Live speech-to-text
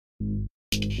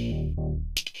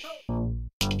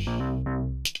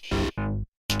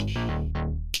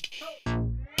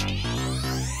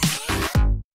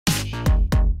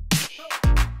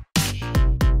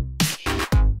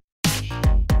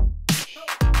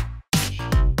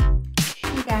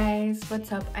guys,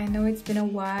 what's up? I know it's been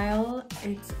a while.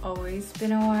 It's always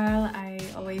been a while. I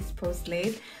always post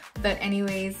late. But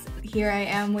anyways, here I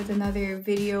am with another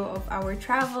video of our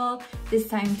travel, this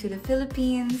time to the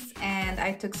Philippines. And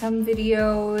I took some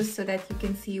videos so that you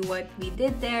can see what we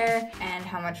did there and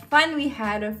how much fun we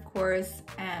had, of course.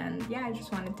 And yeah, I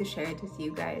just wanted to share it with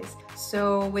you guys.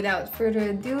 So without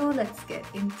further ado, let's get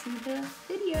into the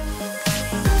video.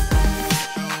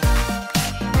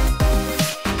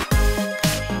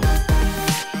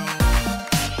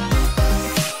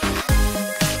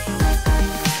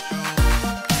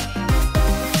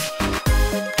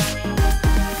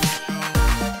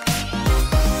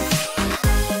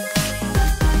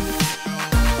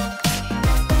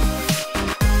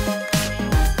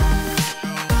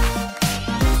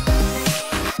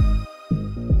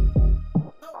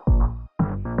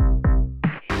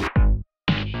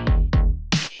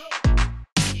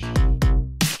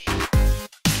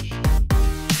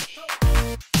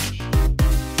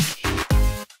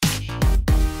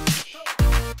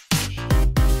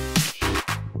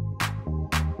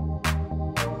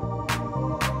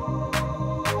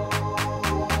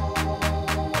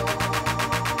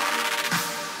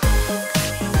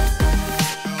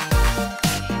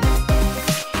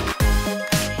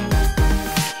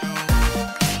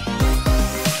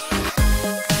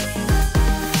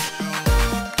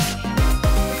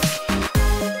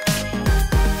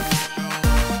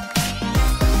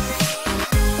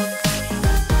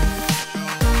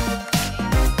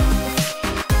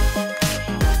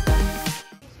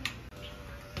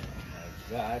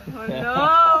 Oh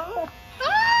no!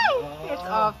 It's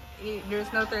off.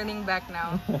 There's no turning back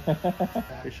now.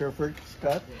 Is your first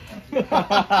cut?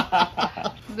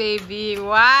 Baby,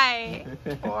 why?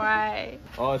 Why?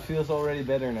 Oh, it feels already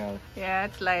better now. Yeah,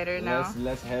 it's lighter now.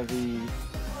 Less heavy.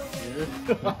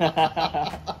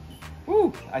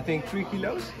 Woo! I think 3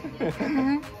 kilos.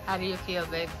 How do you feel,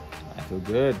 babe? I feel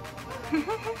good.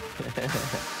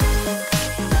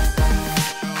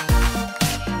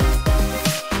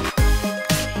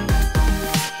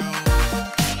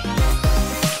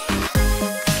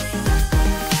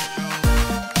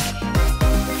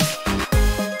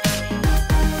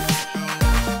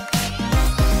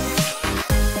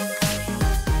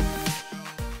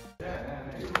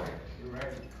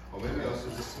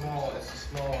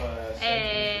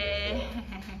 Hey.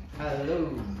 Hello.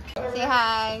 Say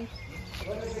hi.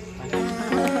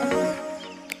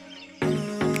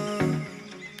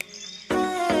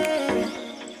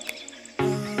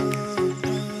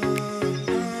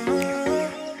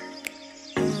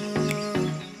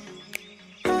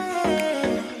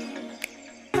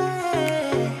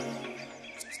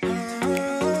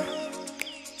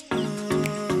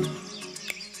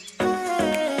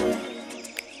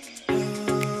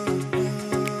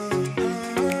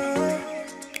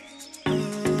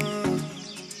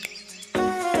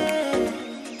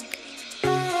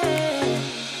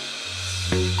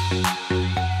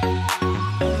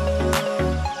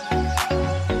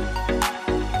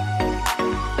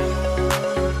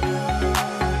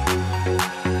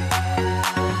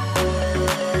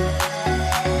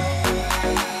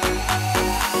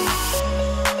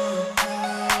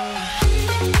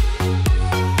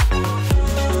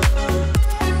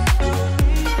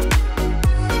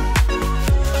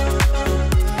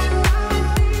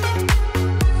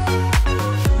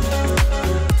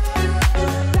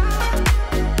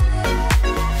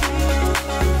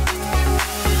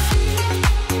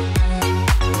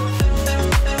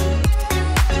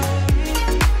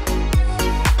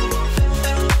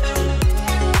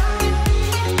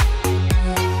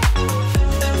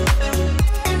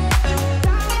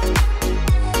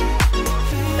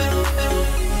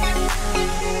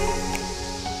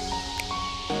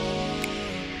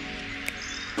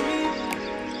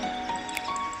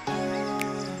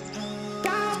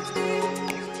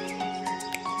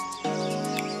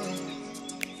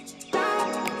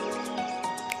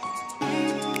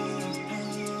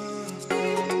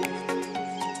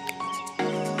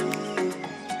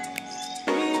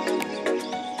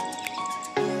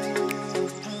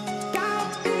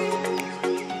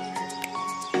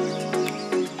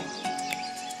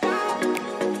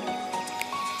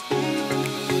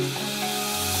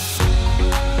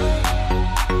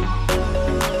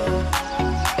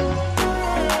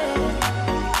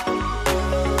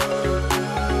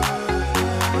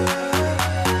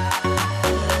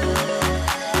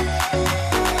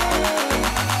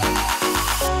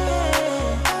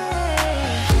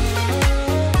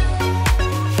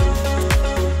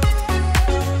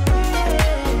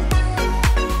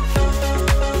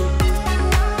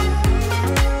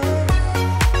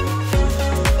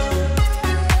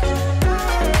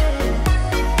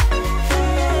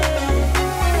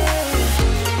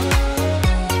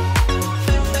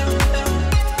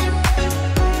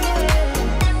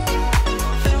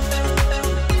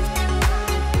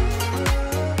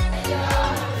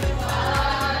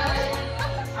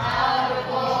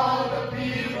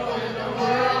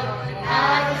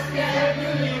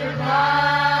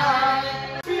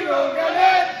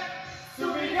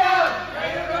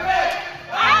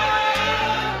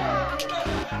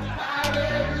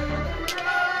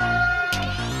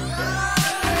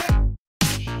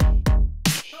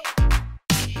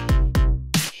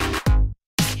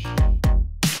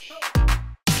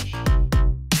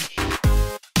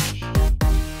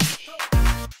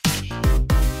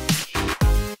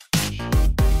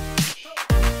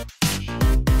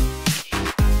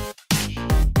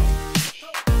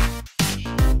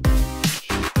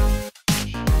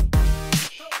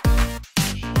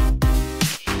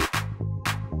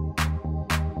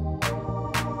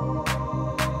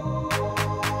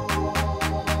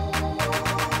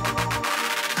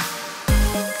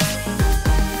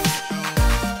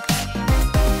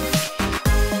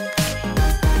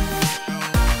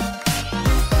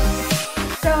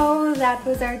 that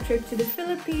was our trip to the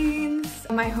Philippines.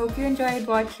 I hope you enjoyed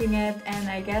watching it, and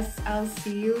I guess I'll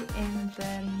see you in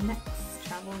the next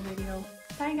travel video.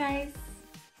 Bye guys!